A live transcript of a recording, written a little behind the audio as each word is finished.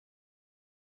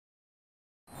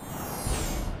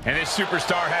And this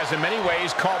superstar has in many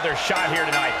ways called their shot here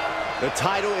tonight. The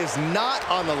title is not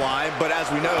on the line, but as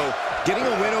we know, getting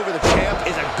a win over the champ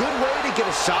is a good way to get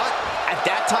a shot at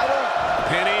that title.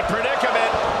 Penny predicament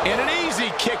and an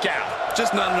easy kick out.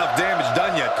 Just not enough damage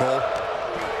done yet, Cole.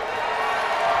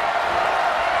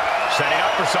 Setting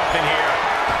up for something here.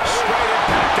 Straight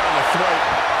impact on the throat.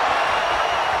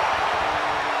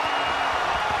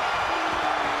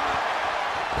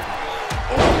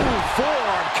 Ooh,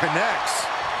 forearm connects.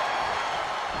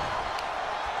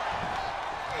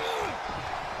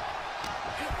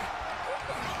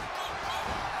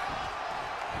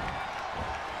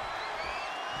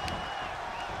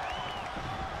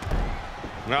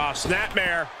 Oh,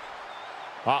 snapmare.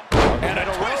 Oh, and a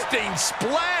twisting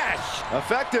splash.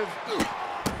 Effective.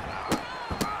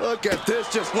 Look at this,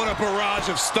 just what a barrage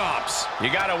of stops. You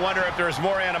got to wonder if there's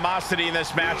more animosity in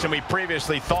this match than we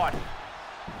previously thought.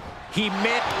 He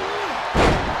meant...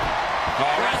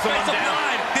 Oh, wrestle him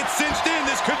down. It's cinched in.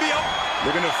 This could be...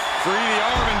 They're going to free the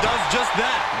arm and does just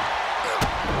that.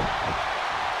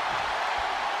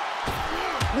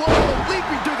 Whoa,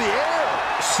 leaping through the air.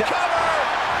 Cover!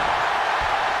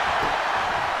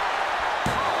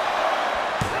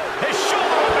 His shoulder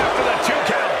up after the 2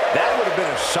 count. That would have been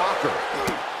a shocker.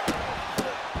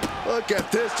 Look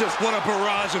at this, just what a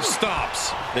barrage of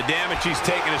stops. The damage he's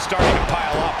taken is starting to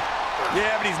pile up.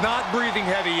 Yeah, but he's not breathing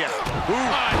heavy yet.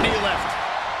 Knee lift.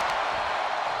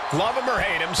 Love him or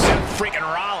hate him, Seth freaking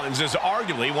Rollins is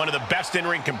arguably one of the best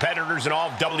in-ring competitors in all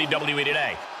of WWE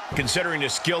today. Considering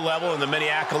his skill level and the many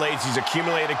accolades he's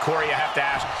accumulated, Corey, you have to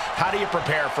ask, how do you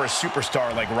prepare for a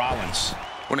superstar like Rollins?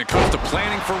 When it comes to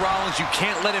planning for Rollins, you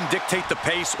can't let him dictate the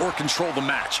pace or control the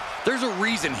match. There's a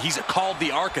reason he's called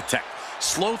the architect.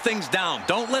 Slow things down.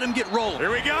 Don't let him get rolling.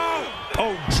 Here we go.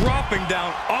 Oh, dropping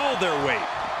down all their weight.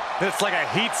 It's like a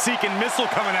heat-seeking missile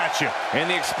coming at you. And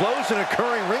the explosion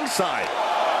occurring ringside.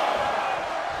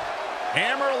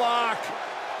 Hammerlock.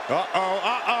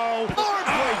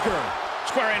 Heartbreaker.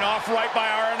 Squaring off right by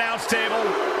our announce table.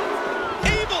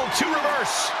 Able to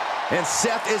reverse. And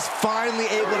Seth is finally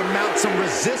able to mount some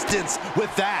resistance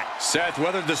with that. Seth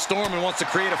weathered the storm and wants to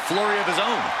create a flurry of his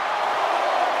own.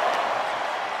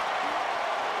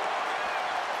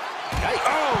 Hey.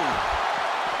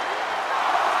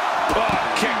 Oh,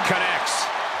 kick connects.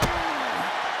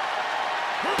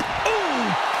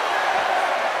 Ooh.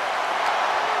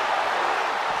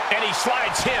 And he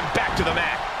slides him back to the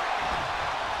mat.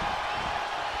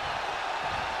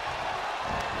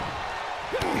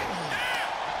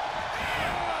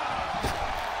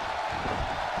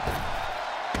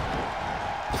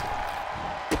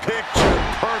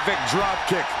 Picture-perfect drop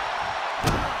kick.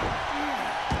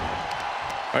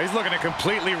 Oh, he's looking to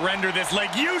completely render this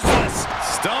leg useless.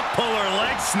 Stump puller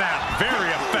leg snap. Very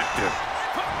effective.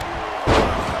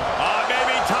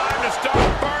 Maybe time to start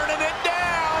burning it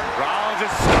down. Rollins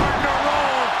is starting to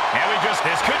roll. And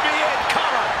this could be it.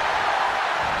 Cover.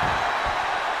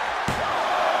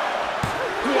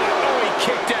 Oh, he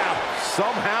kicked out.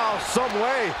 Somehow, some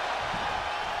way.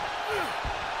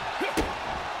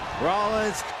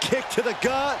 Rollins, kick to the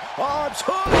gut. Arms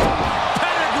hooked.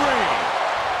 Pedigree.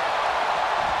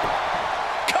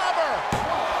 Cover.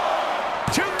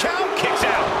 2 count, kicks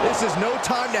out. This is no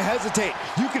time to hesitate.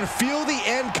 You can feel the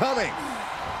end coming.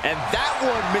 And that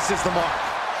one misses the mark.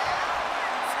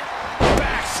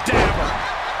 Backstabber.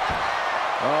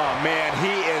 Oh, man,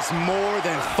 he is more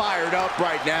than fired up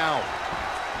right now.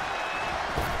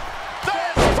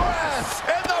 Fez press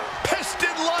and the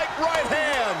piston-like right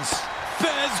hands.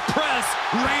 Fez press,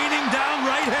 raining down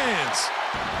right hands.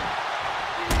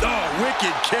 Oh,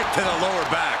 wicked kick to the lower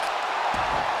back.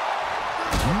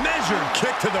 Measured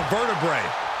kick to the vertebrae.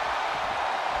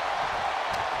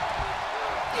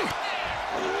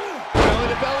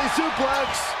 Belly-to-belly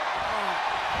suplex.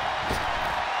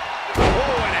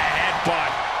 Oh, and a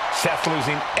headbutt. Seth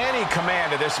losing any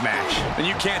command of this match. And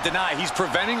you can't deny he's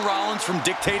preventing Rollins from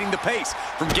dictating the pace,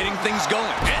 from getting things going.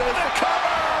 Into the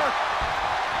cover.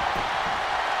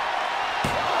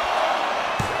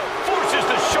 Forces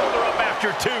the shoulder up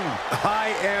after 2.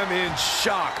 I am in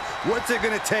shock. What's it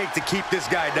going to take to keep this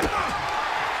guy down?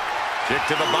 Kick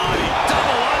to the body.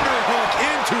 Double underhook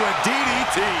into a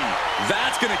DDT.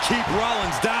 That's going to keep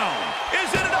Rollins down.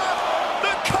 Is it enough?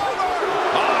 The cover.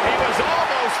 Oh, he was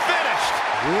almost finished.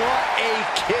 What a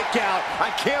kick out.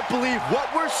 I can't believe what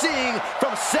we're seeing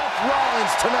from Seth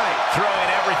Rollins tonight. Throwing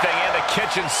everything and the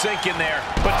kitchen sink in there,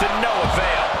 but to no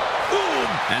avail. Boom.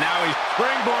 And now he's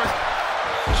springboard.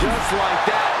 Just like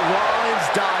that, Rollins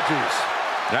dodges.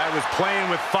 That was playing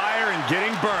with fire and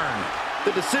getting burned.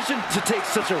 The decision to take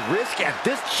such a risk at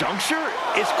this juncture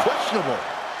is questionable.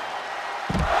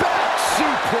 Back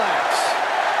suplex.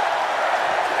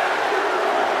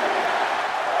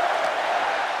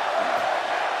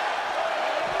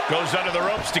 Goes under the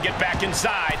ropes to get back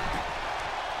inside.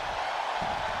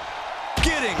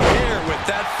 Getting here with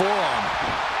that forearm.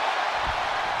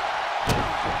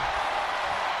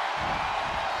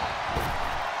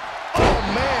 Oh,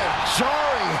 man,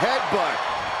 jarring headbutt.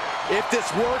 If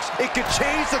this works, it could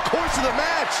change the course of the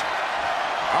match.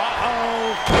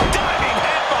 Uh-oh. Diving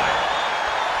headbutt.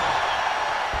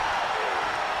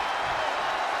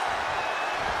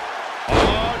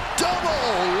 Oh,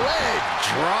 double leg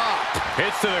drop.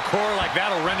 Hits to the core like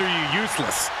that'll render you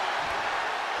useless.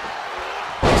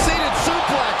 Seated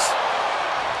suplex.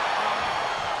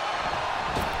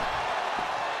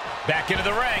 Back into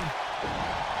the ring.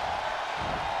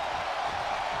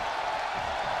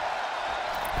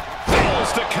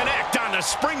 Fails to connect on the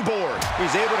springboard.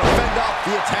 He's able to fend off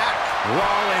the attack.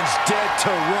 Rollins dead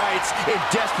to rights, in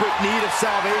desperate need of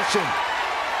salvation.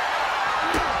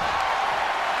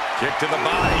 Kick to the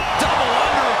body. Double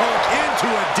underhook into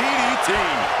a DDT.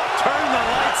 Turn the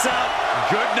lights out.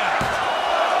 Good night.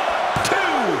 2.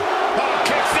 Oh,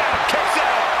 kicks out, kicks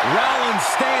out. Rollins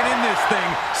staying in this thing.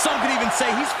 Some could even say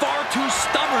he's far too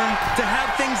stubborn to have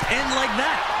things end like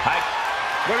that.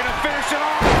 We're going to finish it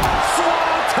off.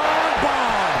 Swanton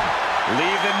bomb.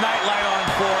 Leave the nightlight on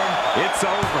for him. It's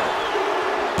over.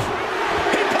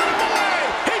 He put him away.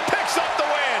 He picks up the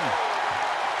win.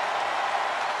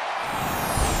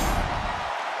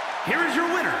 Here is your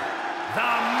winner, the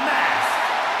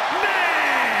Masked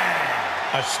Man.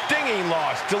 A stinging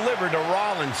loss delivered to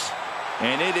Rollins.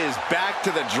 And it is back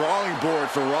to the drawing board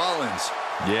for Rollins.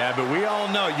 Yeah, but we all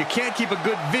know you can't keep a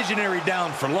good visionary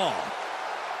down for long.